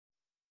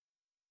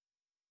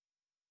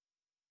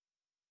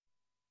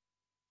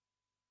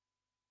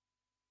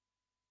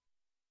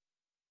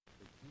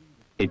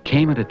It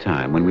came at a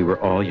time when we were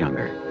all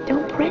younger.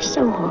 Don't press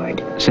so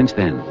hard. Since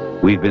then,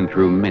 we've been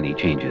through many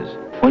changes.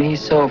 What are you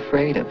so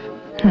afraid of?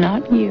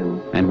 Not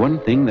you. And one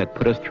thing that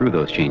put us through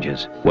those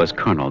changes was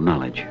carnal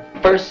knowledge.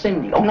 First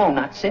Cindy. Oh, no,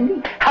 not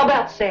Cindy. How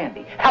about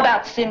Sandy? How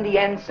about Cindy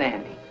and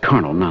Sandy?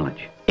 Carnal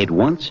knowledge. It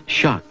once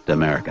shocked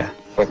America.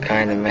 What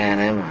kind of man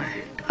am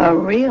I? A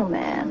real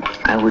man.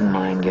 I wouldn't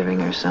mind giving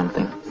her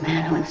something.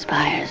 Man who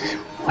inspires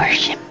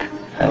worship.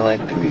 I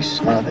like to be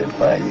smothered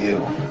by you.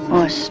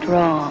 Or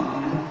strong.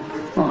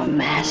 Or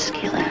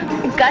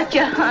masculine. You got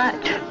your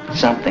heart.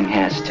 Something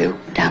has to.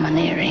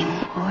 Domineering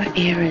or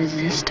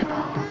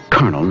irresistible.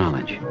 Carnal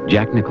Knowledge.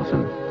 Jack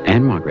Nicholson,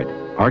 Ann-Margret,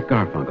 Art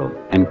Garfunkel,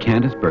 and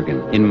Candice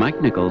Bergen in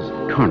Mike Nichols'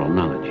 Carnal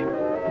Knowledge.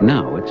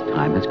 Now its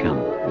time has come.